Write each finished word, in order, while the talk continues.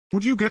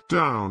Would you get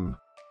down?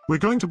 We're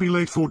going to be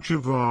late for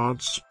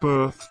Ja'Vad's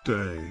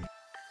birthday.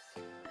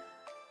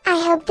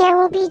 I hope there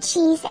will be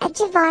cheese at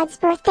Ja'Vad's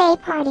birthday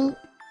party.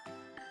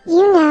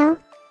 You know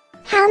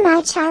how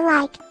much I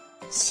like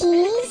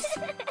cheese.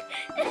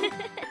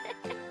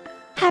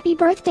 Happy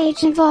birthday,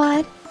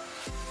 Ja'Vad.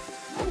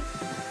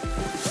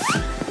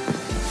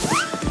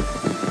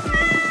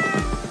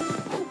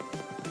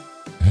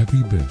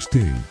 Happy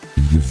birthday,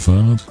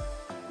 Ja'Vad.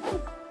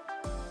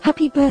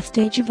 Happy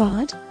birthday,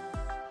 Ja'Vad.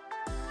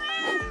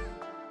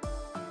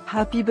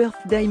 Happy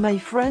birthday, my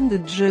friend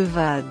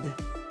Ja'Vad.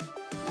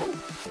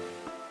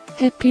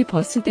 Happy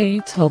birthday,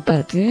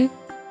 Ja'Vad.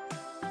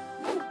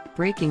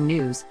 Breaking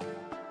news.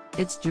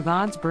 It's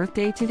Ja'Vad's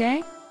birthday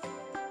today?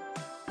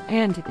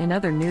 And in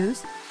other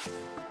news,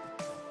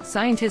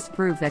 scientists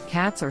prove that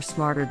cats are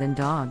smarter than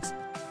dogs.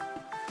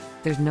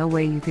 There's no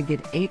way you could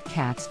get 8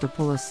 cats to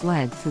pull a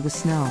sled through the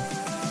snow.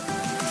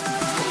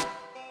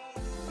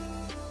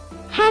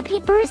 Happy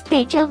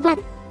birthday,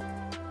 Ja'Vad.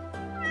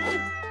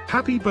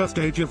 Happy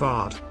birthday,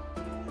 Ja'Vad.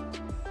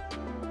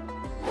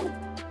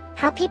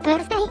 Happy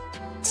birthday,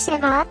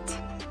 Ja'Vad.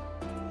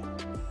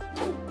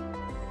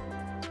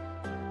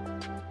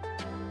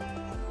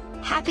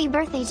 Happy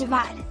birthday,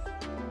 Ja'Vad.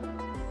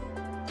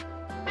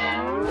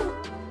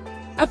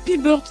 Happy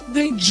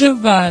birthday,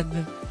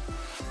 Ja'Vad.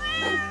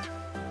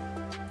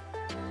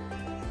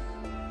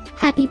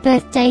 Happy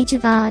birthday,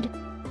 Ja'Vad.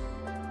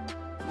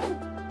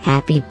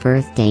 Happy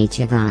birthday,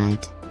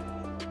 Ja'Vad.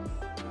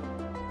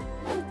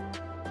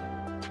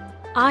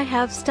 I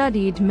have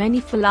studied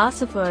many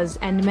philosophers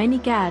and many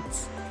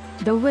cats.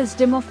 The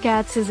wisdom of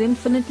cats is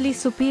infinitely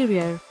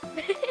superior.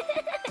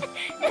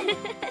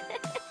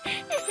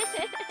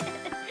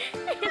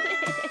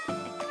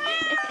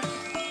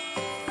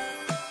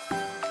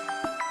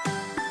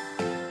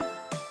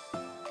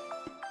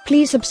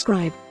 Please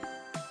subscribe,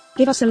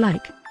 give us a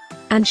like,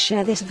 and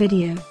share this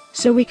video,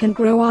 so we can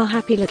grow our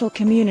happy little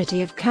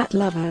community of cat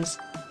lovers.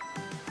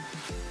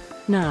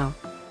 Now,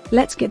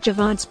 let's get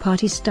Ja'Vad's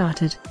party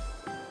started.